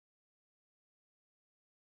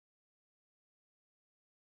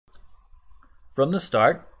From the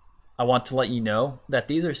start, I want to let you know that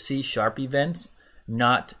these are C# events,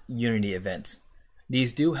 not Unity events.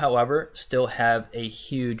 These do, however, still have a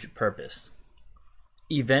huge purpose.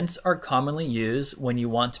 Events are commonly used when you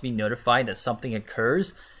want to be notified that something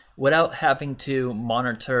occurs without having to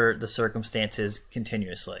monitor the circumstances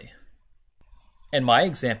continuously. In my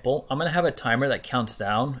example, I'm going to have a timer that counts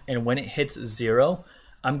down, and when it hits 0,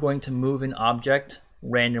 I'm going to move an object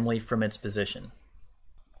randomly from its position.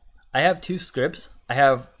 I have two scripts. I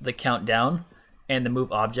have the countdown and the move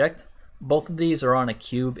object. Both of these are on a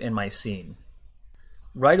cube in my scene.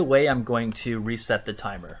 Right away, I'm going to reset the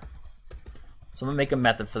timer. So I'm going to make a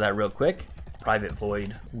method for that real quick. Private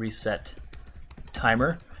void reset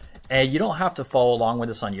timer. And you don't have to follow along with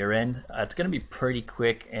this on your end. It's going to be pretty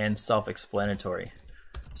quick and self-explanatory.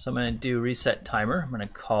 So I'm going to do reset timer. I'm going to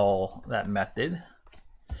call that method,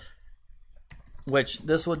 which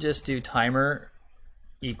this will just do timer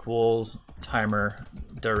equals timer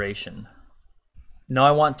duration. Now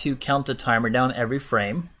I want to count the timer down every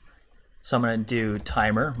frame. So I'm going to do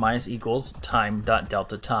timer minus equals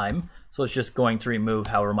time.delta time. So it's just going to remove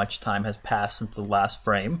however much time has passed since the last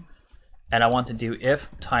frame. And I want to do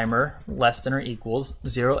if timer less than or equals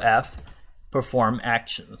 0f perform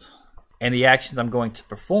actions. And the actions I'm going to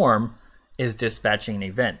perform is dispatching an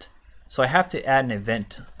event. So I have to add an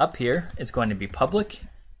event up here. It's going to be public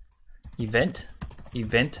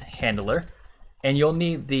event handler. And you'll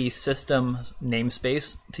need the system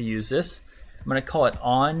namespace to use this. I'm going to call it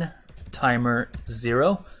on timer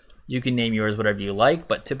 0. You can name yours whatever you like,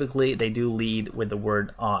 but typically they do lead with the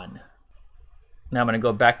word on. Now I'm going to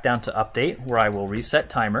go back down to update, where I will reset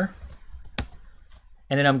timer.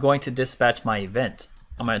 And then I'm going to dispatch my event.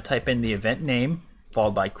 I'm going to type in the event name,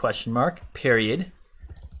 followed by question mark, period,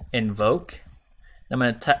 invoke. I'm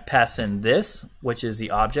going to pass in this, which is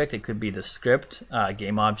the object. It could be the script,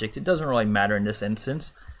 game object. It doesn't really matter in this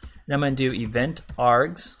instance. And I'm going to do event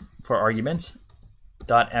args for arguments,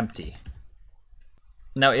 dot empty.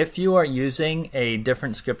 Now, if you are using a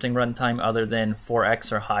different scripting runtime other than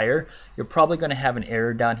 4x or higher, you're probably going to have an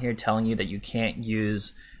error down here telling you that you can't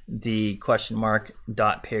use the question mark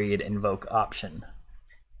dot period invoke option.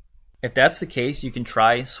 If that's the case, you can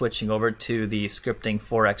try switching over to the scripting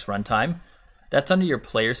 4x runtime. That's under your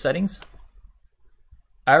player settings.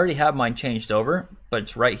 I already have mine changed over, but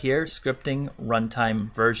it's right here, scripting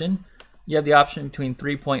runtime version. You have the option between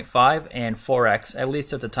 3.5 and 4x, at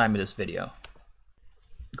least at the time of this video.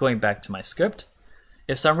 Going back to my script,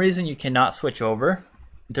 if some reason you cannot switch over,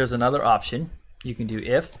 there's another option. You can do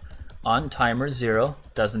if on timer 0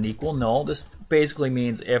 doesn't equal null. This basically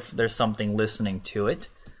means if there's something listening to it.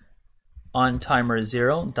 On timer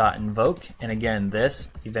 0 dot invoke, and again this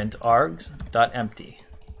event args dot empty.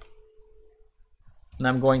 And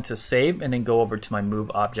I'm going to save and then go over to my move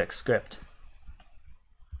object script.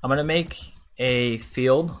 I'm going to make a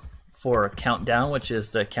field for countdown, which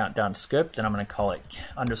is the countdown script, and I'm going to call it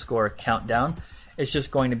underscore countdown. It's just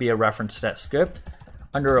going to be a reference to that script.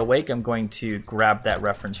 Under awake, I'm going to grab that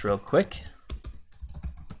reference real quick.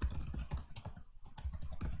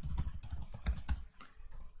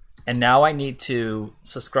 And now I need to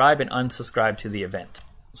subscribe and unsubscribe to the event.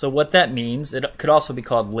 So what that means, it could also be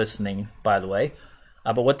called listening, by the way,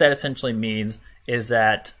 but what that essentially means is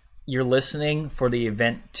that you're listening for the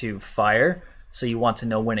event to fire. So you want to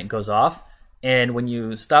know when it goes off, and when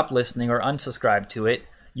you stop listening or unsubscribe to it,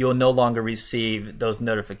 you'll no longer receive those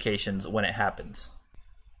notifications when it happens.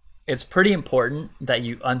 It's pretty important that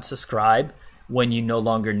you unsubscribe when you no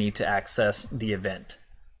longer need to access the event.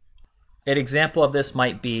 An example of this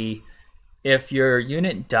might be if your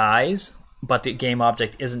unit dies, but the game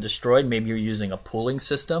object isn't destroyed, maybe you're using a pooling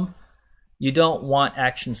system, you don't want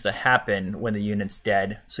actions to happen when the unit's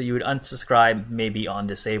dead, so you would unsubscribe maybe on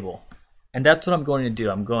disable. And that's what I'm going to do.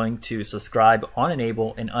 I'm going to subscribe on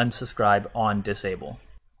enable and unsubscribe on disable.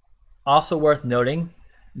 Also worth noting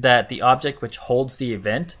that the object which holds the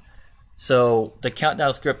event, so the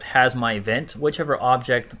countdown script has my event, whichever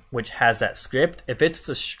object which has that script, if it's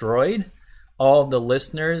destroyed, all of the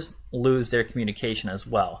listeners lose their communication as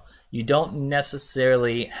well. You don't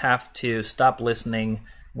necessarily have to stop listening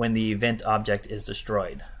when the event object is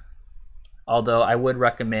destroyed. Although I would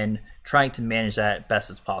recommend trying to manage that best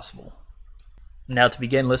as possible. Now to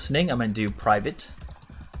begin listening, I'm going to do private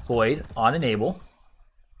void on enable.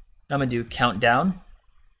 I'm going to do countdown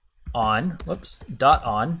on, dot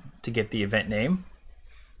on to get the event name.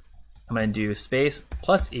 I'm going to do space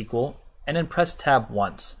plus equal and then press tab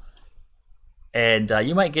once. And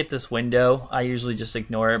you might get this window. I usually just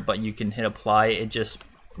ignore it, but you can hit apply. It just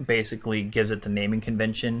basically gives it the naming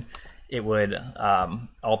convention. It would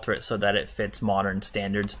alter it so that it fits modern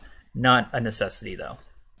standards. Not a necessity though.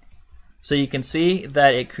 So you can see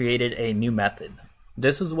that it created a new method.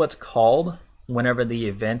 This is what's called whenever the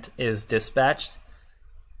event is dispatched.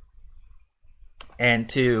 And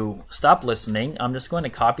to stop listening, I'm just going to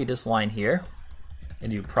copy this line here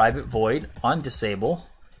and do private void on disable,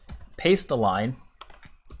 paste the line,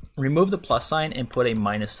 remove the plus sign and put a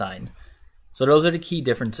minus sign. So those are the key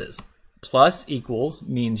differences. Plus equals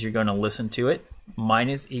means you're going to listen to it.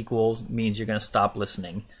 Minus equals means you're going to stop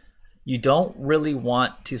listening. You don't really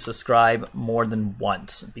want to subscribe more than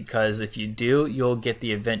once, because if you do, you'll get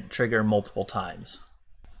the event trigger multiple times.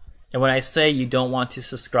 And when I say you don't want to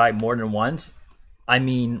subscribe more than once, I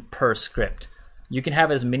mean per script. You can have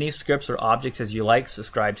as many scripts or objects as you like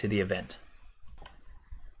subscribe to the event.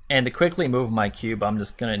 And to quickly move my cube, I'm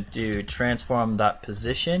just going to do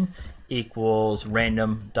transform.position equals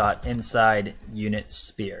random.inside unit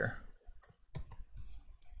sphere.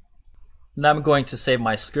 Now I'm going to save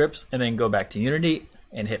my scripts and then go back to Unity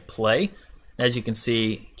and hit play. As you can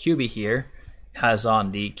see, Cubey here has on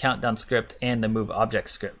the countdown script and the move object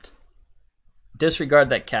script. Disregard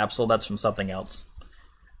that capsule, that's from something else.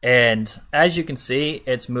 And as you can see,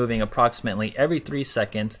 it's moving approximately every 3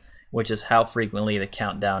 seconds, which is how frequently the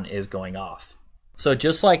countdown is going off. So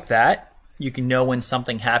just like that, you can know when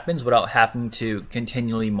something happens without having to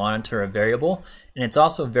continually monitor a variable, and it's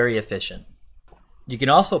also very efficient. You can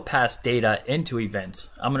also pass data into events.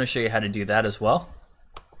 I'm going to show you how to do that as well.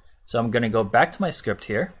 So I'm going to go back to my script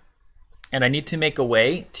here, and I need to make a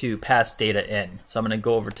way to pass data in. So I'm going to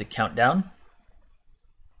go over to countdown.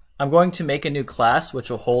 I'm going to make a new class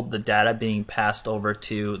which will hold the data being passed over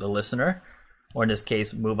to the listener, or in this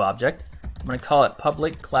case, move object. I'm going to call it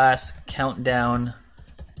public class countdown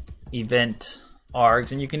event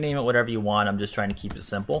args, and you can name it whatever you want. I'm just trying to keep it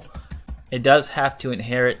simple. It does have to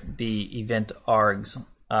inherit the event args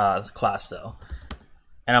class though.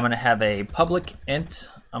 And I'm going to have a public int.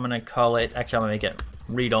 I'm going to call it, actually I'm going to make it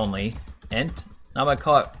read only int. I'm going to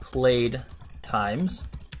call it played times.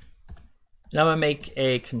 And I'm going to make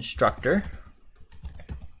a constructor.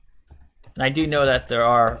 And I do know that there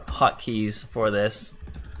are hotkeys for this,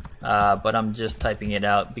 but I'm just typing it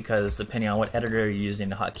out because depending on what editor you're using,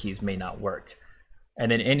 the hotkeys may not work.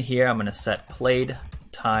 And then in here, I'm going to set played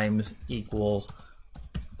times equals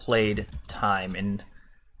played time. And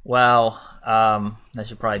well, that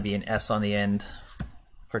should probably be an S on the end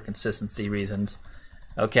for consistency reasons.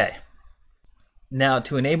 Okay. Now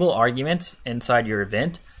to enable arguments inside your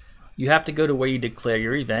event, you have to go to where you declare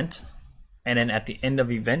your event, and then at the end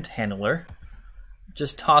of event handler,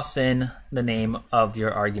 just toss in the name of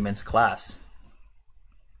your arguments class.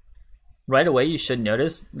 Right away, you should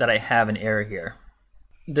notice that I have an error here.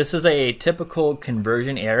 This is a typical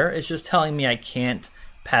conversion error. It's just telling me I can't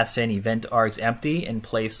pass in event args empty in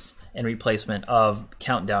place and replacement of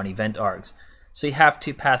countdown event args. So you have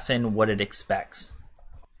to pass in what it expects.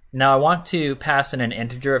 Now I want to pass in an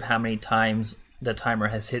integer of how many times the timer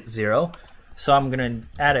has hit 0. So I'm going to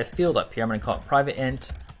add a field up here. I'm going to call it private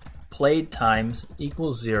int played times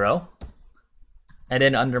equals 0. And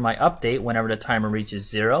then under my update, whenever the timer reaches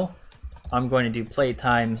 0, I'm going to do play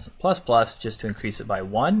times plus plus just to increase it by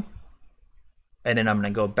 1. And then I'm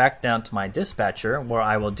going to go back down to my dispatcher where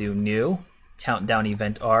I will do new countdown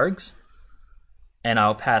event args. And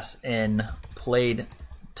I'll pass in played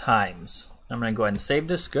times. I'm going to go ahead and save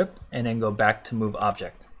this script and then go back to move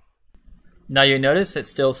object. Now you notice it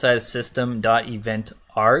still says system.event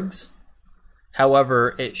args.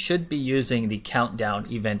 However, it should be using the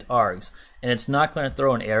countdown event args, and it's not going to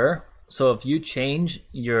throw an error. So if you change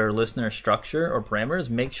your listener structure or parameters,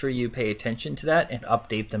 make sure you pay attention to that and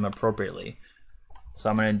update them appropriately. So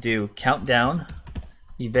I'm going to do countdown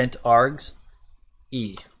event args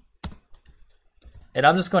E. And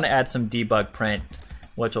I'm just going to add some debug print,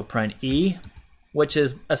 which will print E, which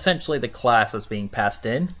is essentially the class that's being passed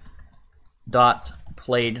in, dot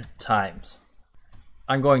played times.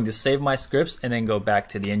 I'm going to save my scripts and then go back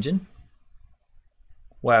to the engine,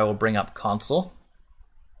 where I will bring up console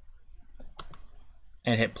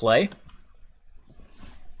and hit play.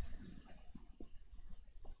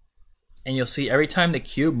 And you'll see every time the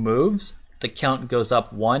cube moves, the count goes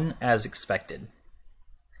up 1 as expected.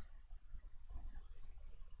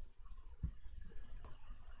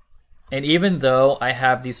 And even though I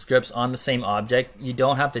have these scripts on the same object, you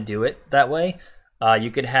don't have to do it that way.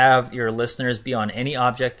 You could have your listeners be on any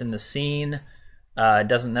object in the scene. It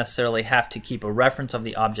doesn't necessarily have to keep a reference of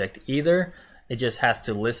the object either. It just has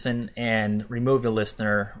to listen and remove the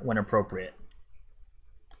listener when appropriate.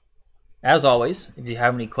 As always, if you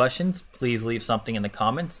have any questions, please leave something in the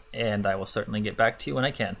comments and I will certainly get back to you when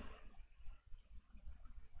I can.